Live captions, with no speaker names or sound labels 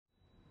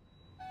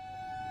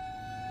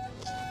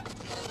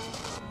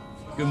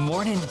Good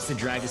morning. It's the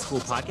Drive to School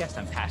podcast.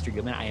 I'm Pastor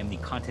Goodman. I am the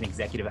content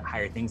executive at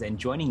Higher Things. And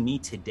joining me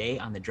today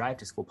on the Drive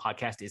to School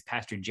podcast is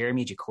Pastor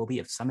Jeremy Jacoby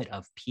of Summit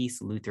of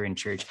Peace Lutheran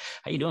Church.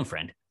 How you doing,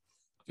 friend?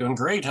 Doing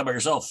great. How about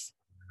yourself?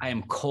 I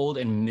am cold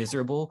and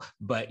miserable,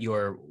 but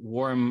your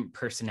warm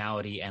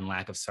personality and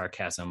lack of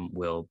sarcasm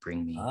will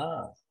bring me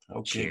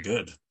okay,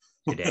 good.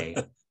 Today.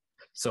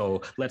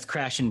 So let's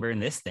crash and burn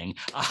this thing.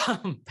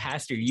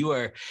 Pastor, you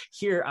are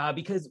here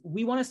because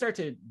we want to start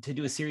to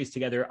do a series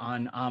together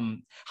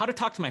on how to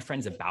talk to my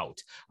friends about.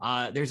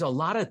 There's a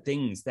lot of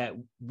things that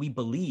we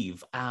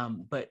believe,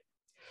 but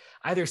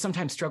either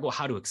sometimes struggle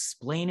how to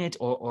explain it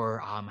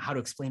or how to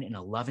explain it in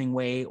a loving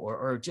way,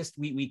 or just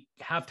we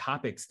have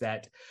topics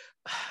that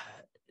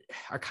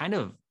are kind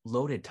of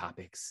loaded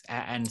topics.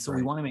 And so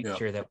we want to make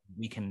sure that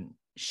we can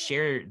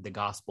share the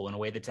gospel in a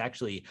way that's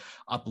actually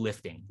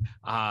uplifting,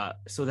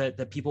 so that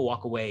the people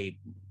walk away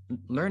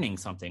learning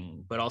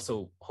something, but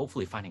also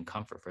hopefully finding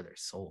comfort for their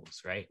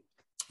souls, right?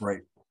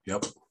 Right.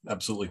 Yep.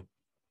 Absolutely.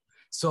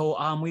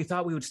 So we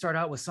thought we would start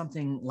out with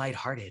something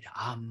lighthearted.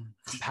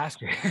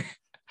 Pastor,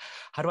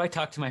 how do I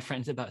talk to my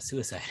friends about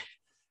suicide?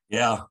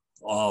 Yeah.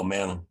 Oh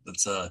man,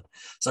 that's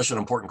such an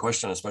important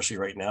question, especially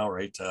right now,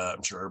 right?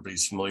 I'm sure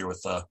everybody's familiar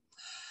with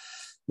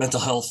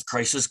mental health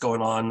crisis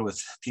going on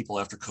with people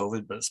after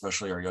COVID, but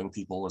especially our young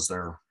people as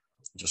they're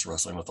just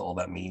wrestling with all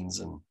that means.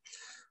 And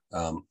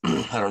I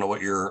don't know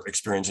what your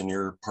experience in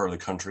your part of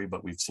the country,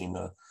 but we've seen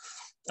the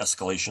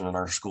escalation in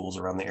our schools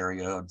around the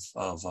area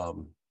of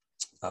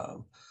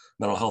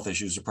mental health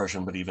issues,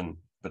 depression, but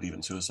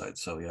even suicide.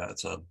 So yeah,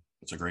 it's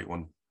a great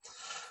one.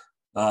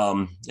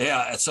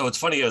 Yeah. So it's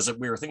funny, as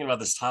we were thinking about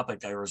this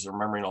topic, I was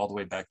remembering all the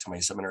way back to my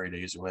seminary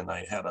days when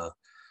I had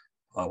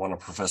one of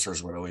the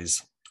professors would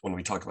always, when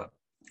we talk about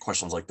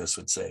questions like this,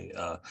 would say,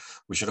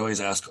 we should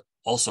always ask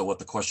also what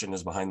the question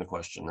is behind the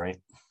question, right?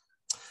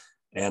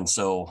 And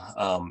so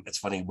it's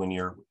funny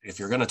if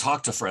you're going to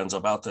talk to friends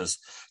about this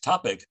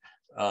topic,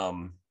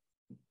 and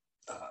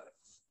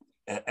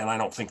I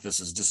don't think this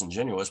is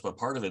disingenuous, but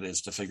part of it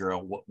is to figure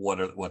out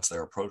what's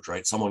their approach,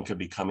 right? Someone could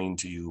be coming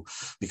to you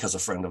because a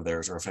friend of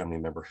theirs or a family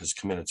member has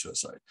committed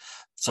suicide.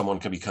 Someone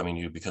could be coming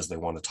to you because they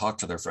want to talk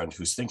to their friend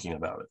who's thinking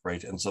about it,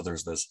 right? And so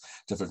there's this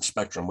different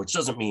spectrum, which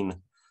doesn't mean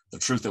the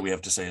truth that we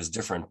have to say is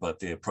different, but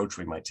the approach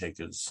we might take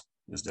is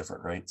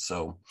different, right?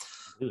 So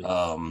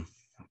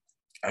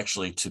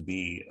actually, to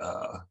be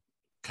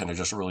kind of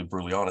just really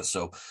brutally honest.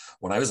 So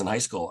when I was in high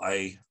school,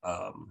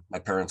 my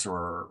parents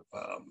were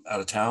out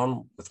of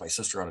town with my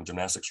sister on a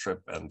gymnastics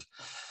trip, and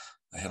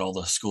I had all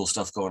the school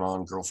stuff going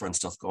on, girlfriend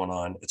stuff going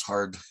on. It's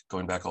hard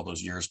going back all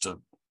those years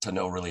to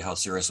know really how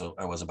serious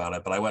I was about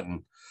it. But I went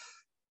and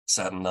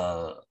sat in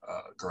the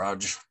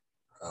garage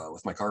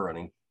with my car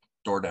running,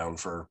 door down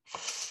for,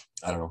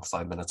 I don't know,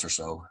 5 minutes or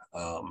so.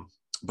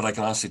 But I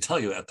can honestly tell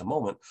you at the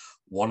moment,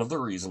 one of the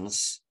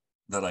reasons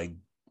that I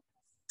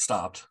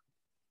stopped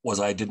was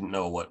I didn't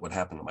know what would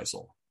happen to my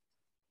soul.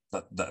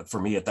 That for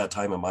me at that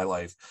time in my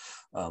life,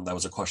 that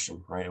was a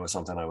question, right? It was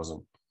something I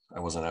wasn't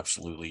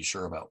absolutely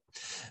sure about.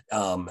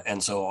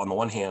 And so on the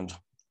one hand,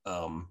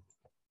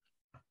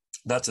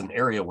 that's an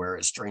area where,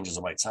 as strange as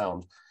it might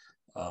sound,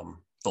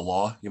 the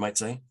law, you might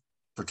say,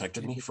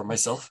 protected me from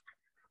myself,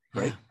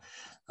 right?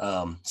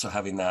 So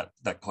having that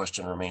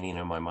question remaining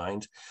in my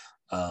mind,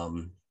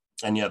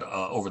 and yet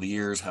over the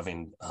years,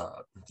 having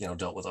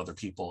dealt with other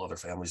people, other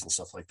families, and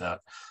stuff like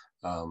that,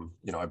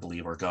 I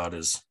believe our God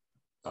is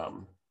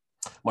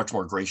much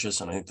more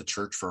gracious, and I think the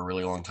church for a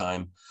really long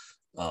time,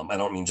 I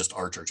don't mean just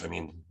our church, I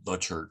mean the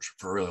church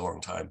for a really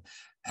long time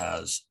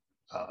has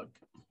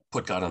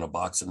put God in a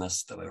box in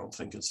this that I don't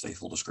think is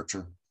faithful to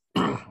Scripture.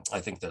 I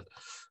think that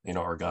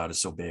our God is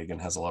so big and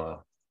has a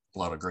lot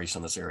of grace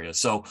in this area.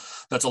 So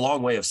that's a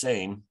long way of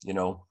saying,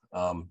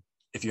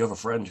 if you have a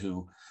friend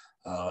who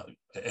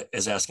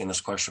is asking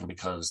this question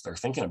because they're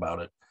thinking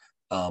about it,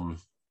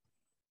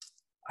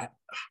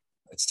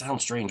 it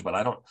sounds strange, but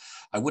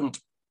I wouldn't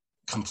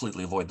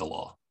completely avoid the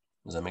law.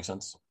 Does that make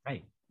sense?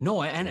 Right.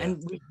 No,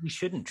 and we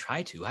shouldn't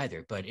try to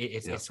either, but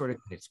it's sort of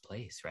its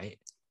place, right?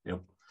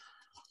 Yep.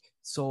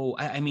 So,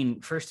 I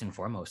mean, first and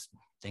foremost,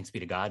 thanks be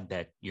to God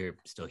that you're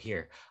still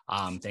here.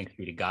 Thanks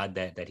be to God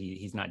that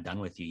he's not done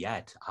with you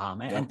yet.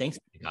 And thanks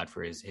be to God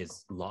for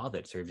his law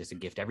that served as a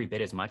gift every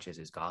bit as much as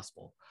his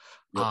gospel.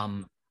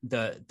 Yep.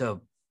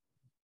 The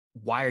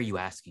why are you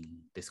asking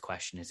this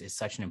question is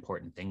such an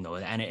important thing, though,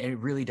 and it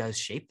really does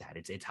shape that.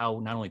 It's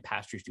how not only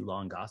pastors do law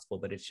and gospel,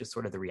 but it's just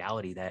sort of the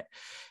reality that,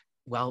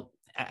 well,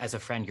 as a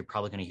friend, you're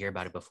probably going to hear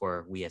about it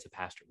before we as a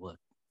pastor would,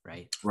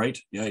 right? Right.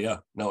 Yeah.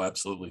 No,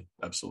 absolutely.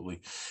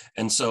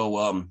 And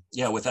so,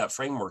 with that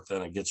framework,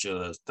 then it gets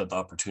you the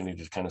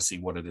opportunity to kind of see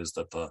what it is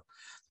that the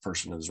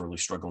person is really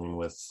struggling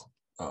with,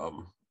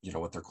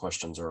 what their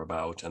questions are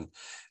about, and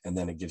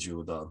then it gives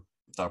you the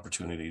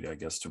opportunity, I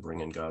guess, to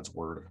bring in God's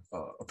word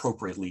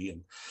appropriately.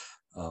 And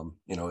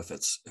if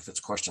it's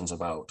questions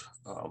about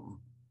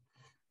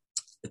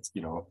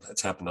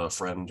it's happened to a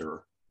friend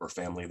or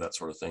family, that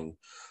sort of thing,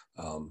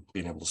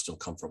 being able to still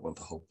comfort with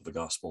the hope of the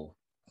gospel,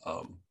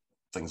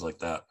 things like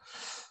that.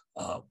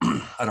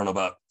 I don't know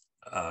about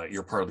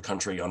your part of the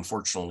country,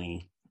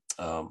 unfortunately,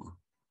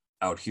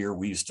 out here,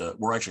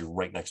 we're actually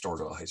right next door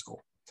to a high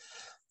school.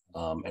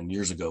 And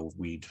years ago,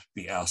 we'd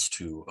be asked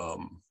to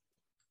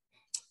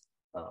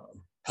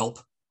help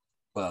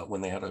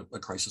when they had a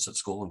crisis at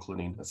school,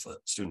 including if a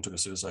student had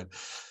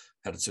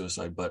a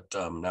suicide. But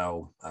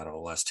now, I don't know,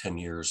 the last 10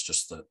 years,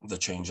 just the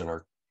change in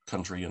our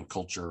country and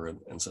culture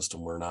and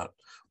system, we're not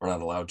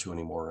allowed to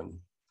anymore. And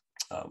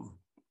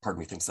part of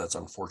me thinks that's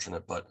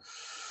unfortunate, but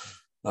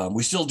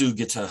we still do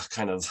get to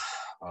kind of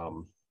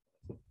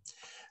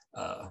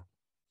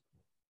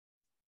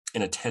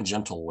in a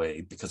tangential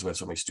way, because we have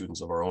so many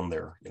students of our own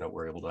there,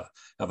 we're able to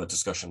have a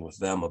discussion with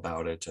them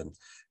about it, and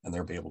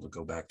they'll be able to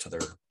go back to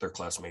their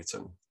classmates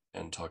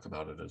and talk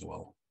about it as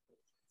well.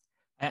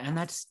 And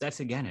that's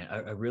again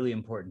a really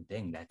important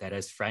thing, that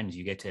as friends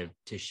you get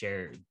to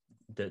share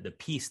the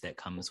peace that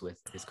comes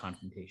with this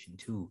confrontation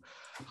too,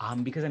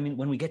 because I mean,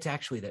 when we get to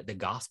actually the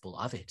gospel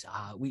of it,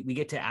 we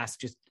get to ask,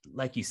 just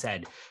like you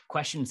said,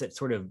 questions that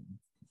sort of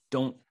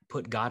don't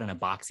put God in a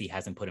box he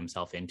hasn't put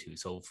himself into.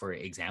 So for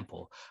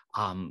example,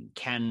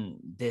 can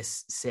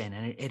this sin,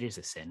 and it is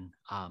a sin,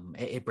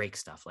 it breaks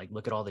stuff, like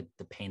look at all the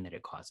pain that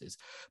it causes,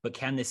 but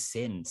can this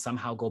sin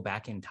somehow go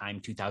back in time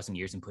 2,000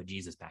 years and put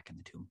Jesus back in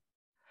the tomb?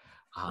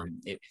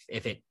 Right.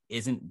 If it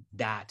isn't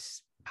that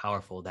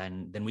powerful,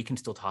 then we can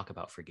still talk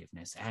about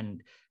forgiveness.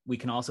 And we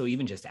can also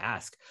even just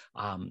ask,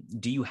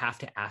 do you have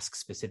to ask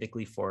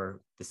specifically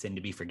for the sin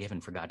to be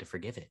forgiven for God to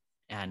forgive it?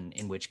 And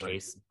in which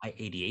case, my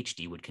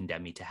ADHD would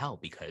condemn me to hell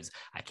because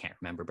I can't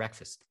remember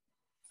breakfast.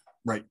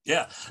 Right.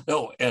 Yeah.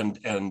 No. And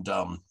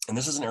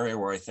this is an area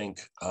where I think,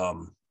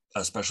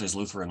 especially as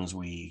Lutherans,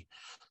 we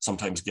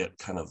sometimes get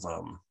kind of,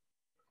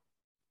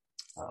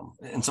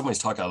 in some ways,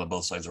 talk out of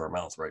both sides of our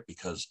mouth, right?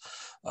 Because,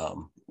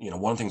 one of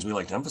the things we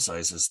like to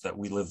emphasize is that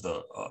we live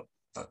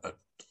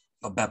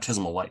a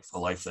baptismal life, a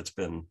life that's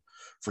been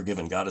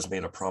forgiven. God has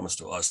made a promise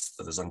to us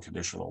that is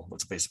unconditional.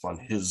 That's based upon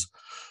his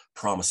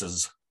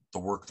promises, the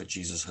work that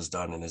Jesus has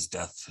done in his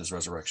death, his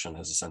resurrection,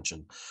 his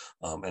ascension.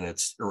 And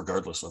it's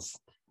regardless of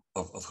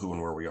who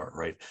and where we are,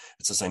 right?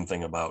 It's the same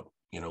thing about,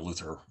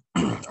 Luther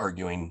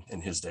arguing in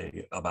his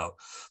day about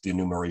the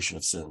enumeration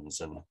of sins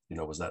and,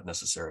 was that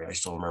necessary? I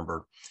still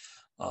remember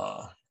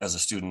as a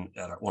student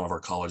at one of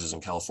our colleges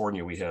in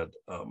California, we had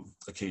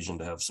occasion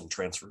to have some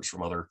transfers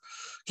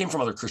came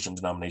from other Christian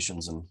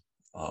denominations, and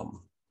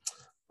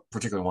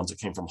particularly ones that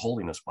came from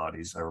holiness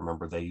bodies. I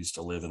remember they used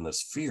to live in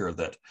this fear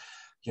that,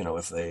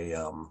 if they,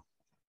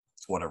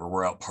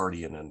 were out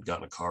partying and got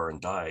in a car and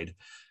died,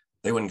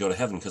 they wouldn't go to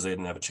heaven because they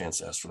didn't have a chance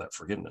to ask for that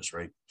forgiveness,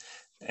 right?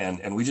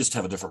 And we just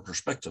have a different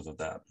perspective of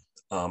that.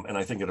 And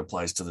I think it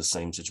applies to the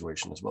same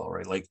situation as well,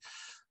 right? Like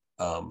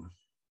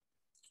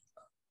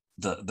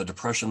the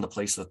depression, the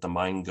place that the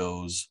mind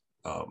goes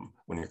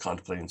when you're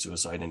contemplating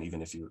suicide, and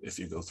even if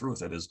you go through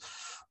with it, is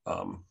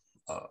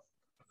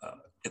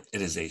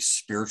it is a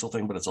spiritual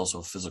thing, but it's also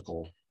a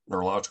physical,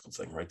 neurological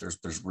thing, right?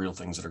 There's real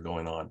things that are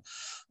going on,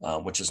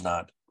 which is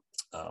not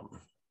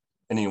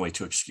in any way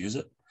to excuse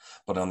it.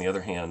 But on the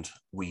other hand,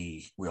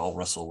 we all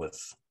wrestle with,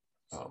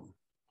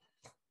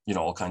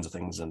 all kinds of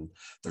things. And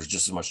there's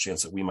just as much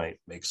chance that we might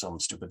make some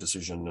stupid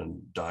decision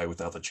and die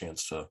without the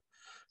chance to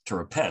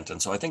repent.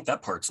 And so I think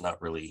that part's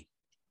not really,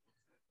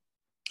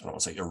 I don't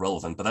want to say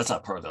irrelevant, but that's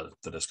not part of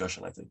the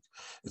discussion. I think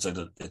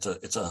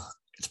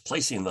it's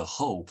placing the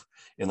hope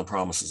in the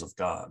promises of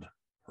God,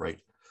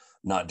 right?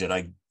 Not did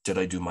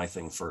I do my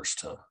thing first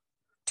to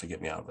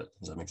get me out of it?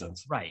 Does that make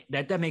sense? Right.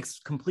 That makes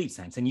complete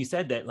sense. And you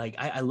said that, like,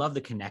 I love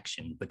the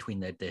connection between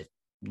the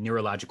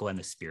neurological and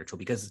the spiritual,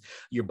 because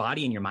your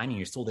body and your mind and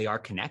your soul, they are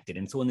connected.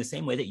 And so in the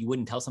same way that you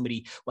wouldn't tell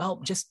somebody, well,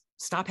 just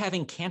stop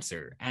having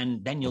cancer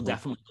and then you'll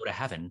definitely go to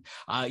heaven,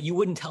 you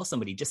wouldn't tell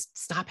somebody, just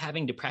stop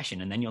having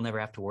depression and then you'll never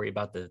have to worry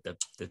about the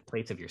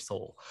place of your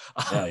soul.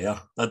 Yeah.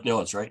 No,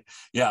 that's right.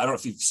 Yeah. I don't know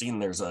if you've seen,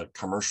 there's a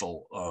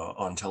commercial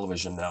on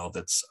television now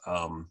that's,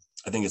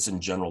 I think it's in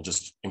general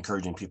just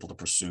encouraging people to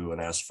pursue and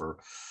ask for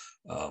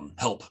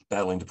help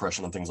battling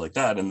depression and things like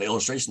that. And the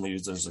illustration they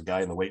use, there's a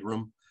guy in the weight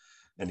room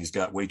and he's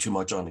got way too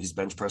much on, he's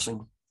bench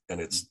pressing,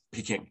 and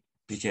he can't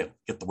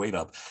get the weight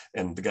up.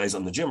 And the guys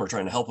on the gym are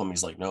trying to help him.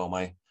 He's like, no,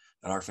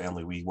 in our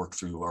family, we work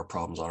through our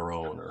problems on our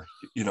own, or,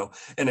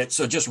 and it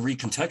just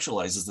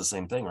recontextualizes the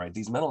same thing, right?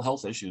 These mental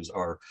health issues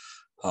are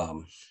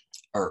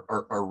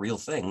real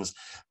things,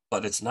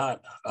 but it's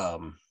not,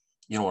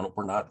 we don't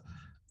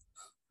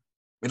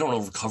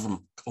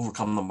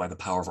overcome them by the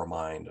power of our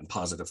mind and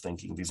positive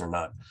thinking. These are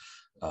not,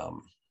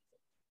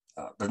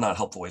 they're not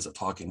helpful ways of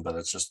talking, but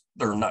it's just,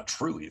 they're not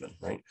true even,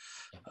 right?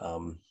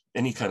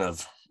 Any kind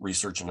of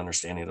research and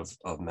understanding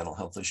of mental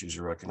health issues,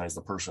 you recognize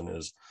the person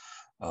is,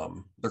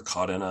 they're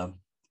caught in a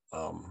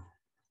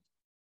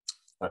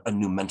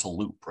new mental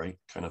loop, right?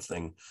 Kind of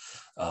thing.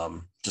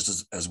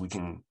 Just as we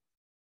can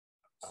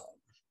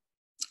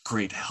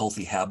create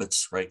healthy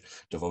habits, right?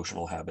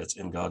 Devotional habits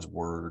in God's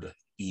word,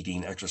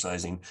 eating,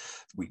 exercising,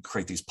 we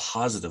create these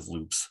positive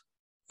loops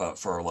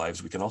for our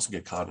lives. We can also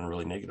get caught in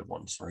really negative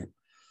ones, right?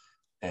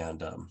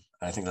 And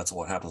I think that's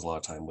what happens a lot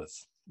of time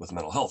with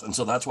mental health. And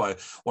so that's why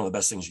one of the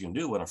best things you can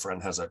do when a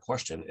friend has that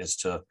question is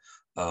to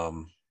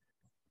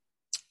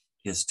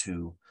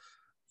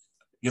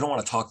you don't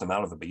want to talk them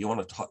out of it, but you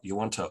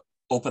want to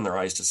open their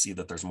eyes to see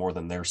that there's more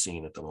than they're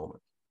seeing at the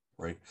moment,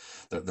 right?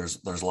 There's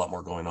a lot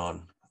more going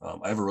on.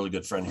 I have a really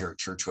good friend here at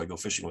church who I go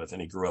fishing with,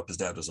 and he grew up, his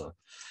dad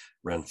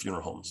ran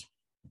funeral homes,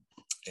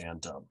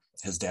 and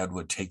his dad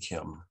would take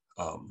him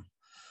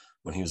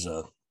when he was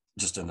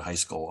just in high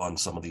school on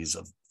some of these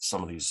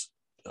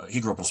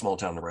he grew up in small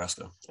town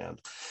Nebraska, and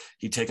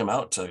he'd take him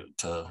out to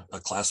a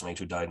classmate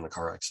who died in a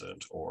car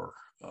accident, or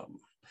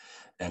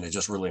and it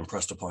just really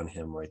impressed upon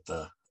him, right,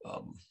 the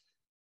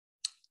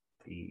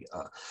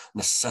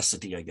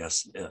necessity, I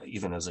guess,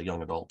 even as a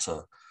young adult,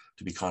 to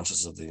be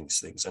conscious of these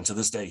things. And to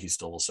this day, he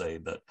still will say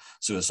that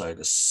suicide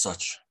is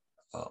such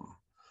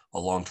a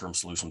long-term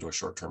solution to a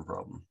short-term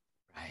problem.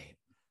 Right.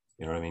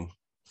 You know what I mean?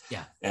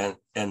 Yeah.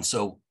 And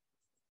so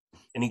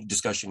any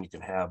discussion you can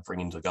have,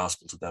 bringing the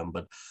gospel to them,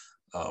 but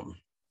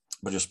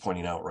just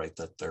pointing out, right,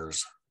 that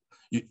there's,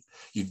 you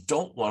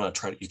don't want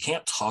to you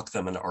can't talk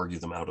them and argue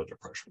them out of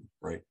depression,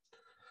 right?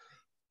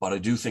 But I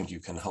do think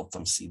you can help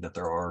them see that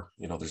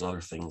there's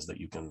other things that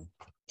you can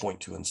point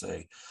to and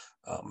say,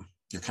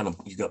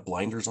 you got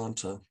blinders on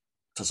to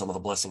some of the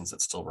blessings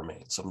that still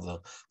remain, some of the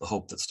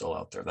hope that's still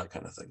out there, that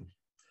kind of thing.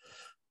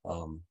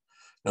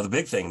 Now, the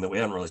big thing that we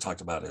haven't really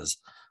talked about is,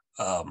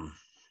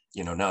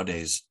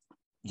 nowadays,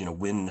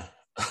 when,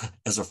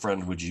 as a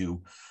friend, would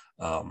you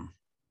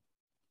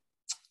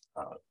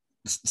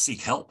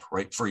seek help,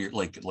 right? For your,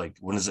 like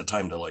when is it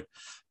time to like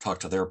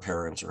talk to their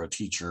parents or a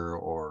teacher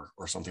or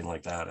something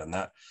like that? And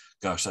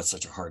that's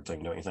such a hard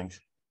thing, don't you think?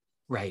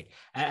 Right.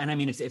 And I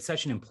mean, it's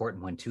such an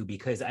important one too,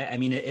 because I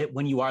mean,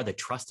 when you are the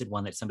trusted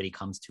one that somebody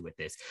comes to with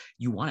this,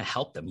 you want to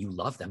help them, you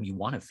love them, you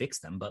want to fix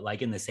them. But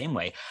like in the same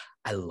way,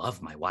 I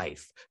love my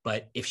wife,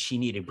 but if she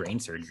needed brain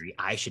surgery,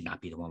 I should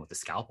not be the one with the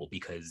scalpel,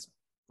 because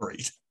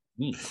right.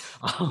 Me.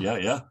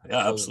 Yeah,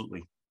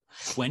 absolutely.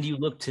 When do you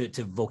look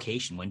to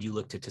vocation? When do you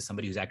look to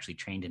somebody who's actually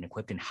trained and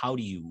equipped, and how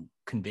do you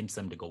convince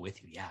them to go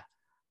with you?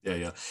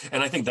 Yeah.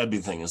 And I think that'd be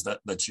the thing, is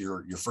that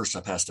your first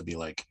step has to be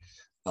like,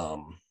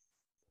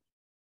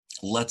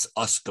 let's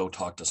us go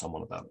talk to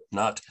someone about it.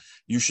 Not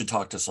you should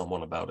talk to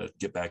someone about it,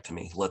 get back to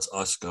me. Let's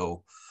us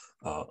go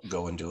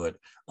and do it.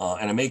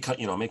 And it may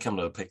come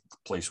to a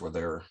place where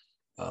they're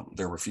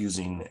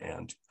refusing,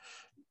 and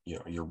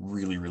you're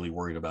really, really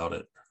worried about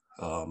it.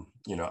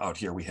 Out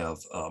here we have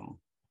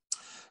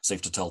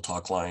safe to tell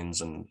talk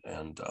lines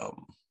and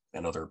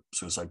other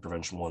suicide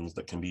prevention ones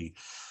that can be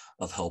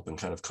of help and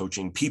kind of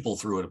coaching people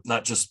through it.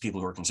 Not just people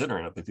who are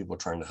considering it, but people who are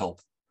trying to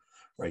help.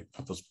 Right,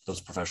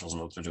 those professionals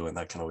know what they're doing.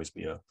 That can always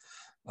be a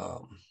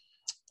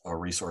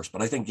resource.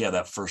 But I think,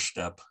 that first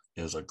step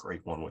is a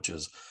great one, which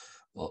is,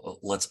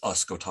 let's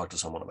us go talk to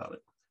someone about it,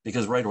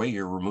 because right away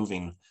you're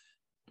removing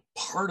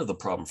part of the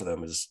problem for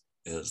them is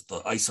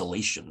the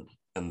isolation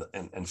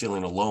and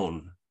feeling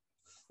alone.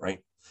 Right,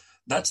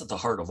 that's at the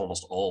heart of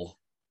almost all.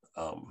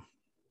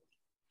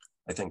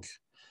 I think,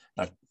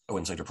 I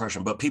wouldn't say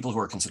depression, but people who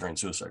are considering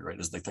suicide, right,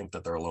 is they think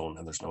that they're alone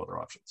and there's no other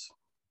options.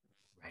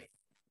 Right.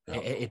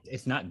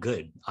 It's not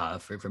good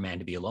for man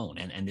to be alone,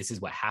 and this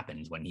is what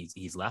happens when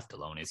he's left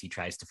alone. Is he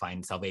tries to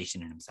find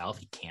salvation in himself,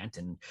 he can't,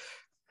 and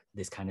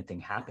this kind of thing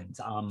happens.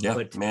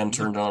 But man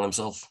turned on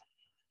himself.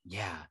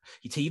 Yeah,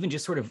 to even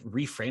just sort of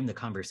reframe the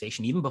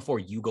conversation, even before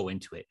you go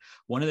into it,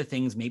 one of the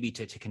things maybe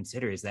to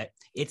consider is that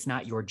it's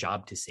not your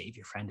job to save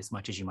your friend as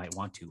much as you might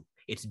want to.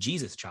 It's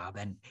Jesus' job,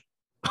 and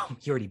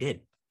he already did.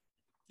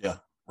 Yeah,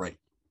 right.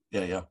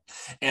 Yeah.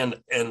 And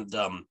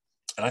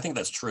I think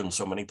that's true in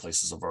so many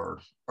places of our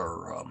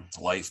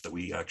life, that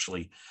we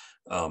actually,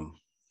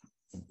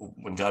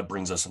 when God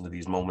brings us into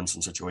these moments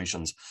and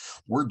situations,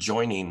 we're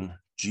joining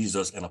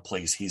Jesus in a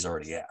place he's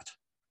already at.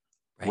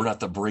 Right. We're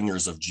not the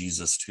bringers of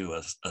Jesus to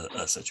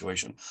a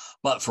situation,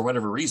 but for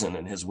whatever reason,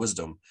 in his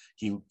wisdom,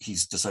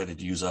 he's decided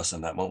to use us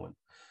in that moment.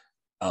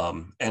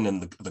 And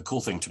then the cool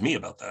thing to me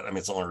about that, I mean,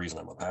 it's the only reason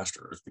I'm a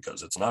pastor, is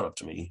because it's not up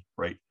to me,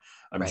 right?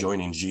 I'm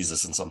joining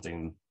Jesus in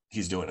something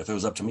he's doing. If it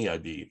was up to me,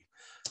 I'd be,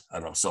 I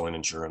don't know, selling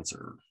insurance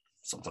or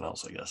something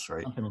else, I guess,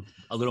 right? Something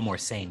a little more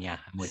sane. Yeah,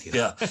 I'm with you.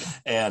 Yeah,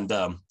 and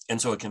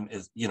so it can,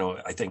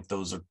 I think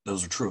those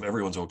are true of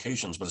everyone's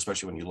vocations, but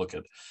especially when you look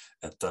at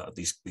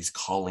these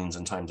callings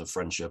and times of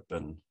friendship,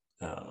 and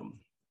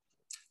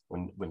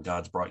when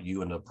God's brought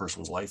you into a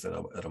person's life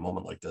at a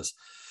moment like this,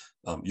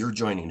 you're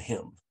joining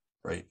him,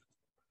 right?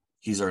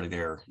 He's already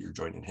there. You're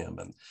joining him,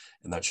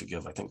 and that should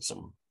give, I think,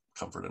 some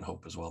comfort and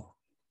hope as well.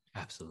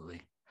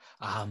 Absolutely.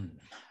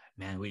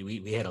 Man,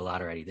 we had a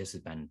lot already. This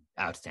has been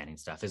outstanding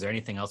stuff. Is there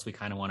anything else we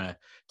kind of want to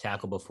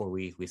tackle before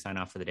we sign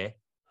off for the day?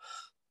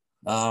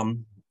 I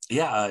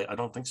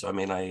don't think so. I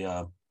mean,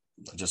 I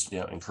just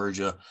encourage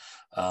you,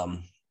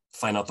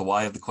 find out the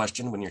why of the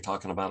question when you're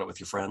talking about it with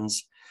your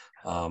friends,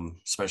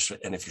 especially,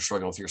 and if you're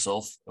struggling with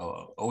yourself,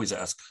 always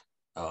ask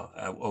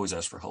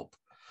for help,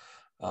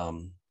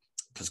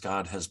 because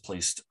God has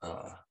placed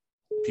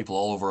people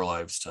all over our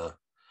lives to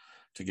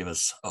give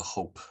us a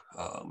hope,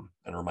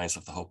 and remind us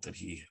of the hope that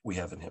we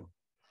have in him.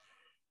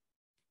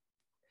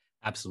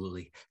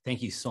 Absolutely.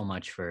 Thank you so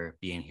much for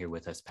being here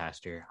with us,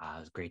 Pastor. It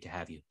was great to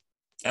have you.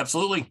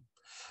 Absolutely.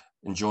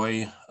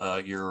 Enjoy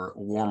your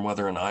warm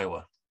weather in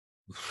Iowa.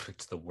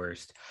 It's the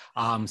worst.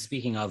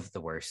 Speaking of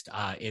the worst,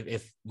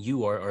 if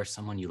you or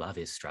someone you love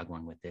is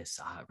struggling with this,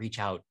 reach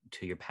out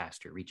to your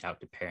pastor, reach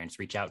out to parents,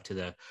 reach out to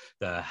the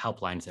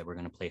helplines that we're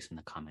going to place in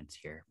the comments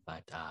here.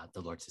 But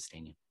the Lord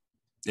sustain you.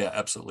 Yeah,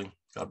 absolutely.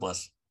 God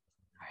bless.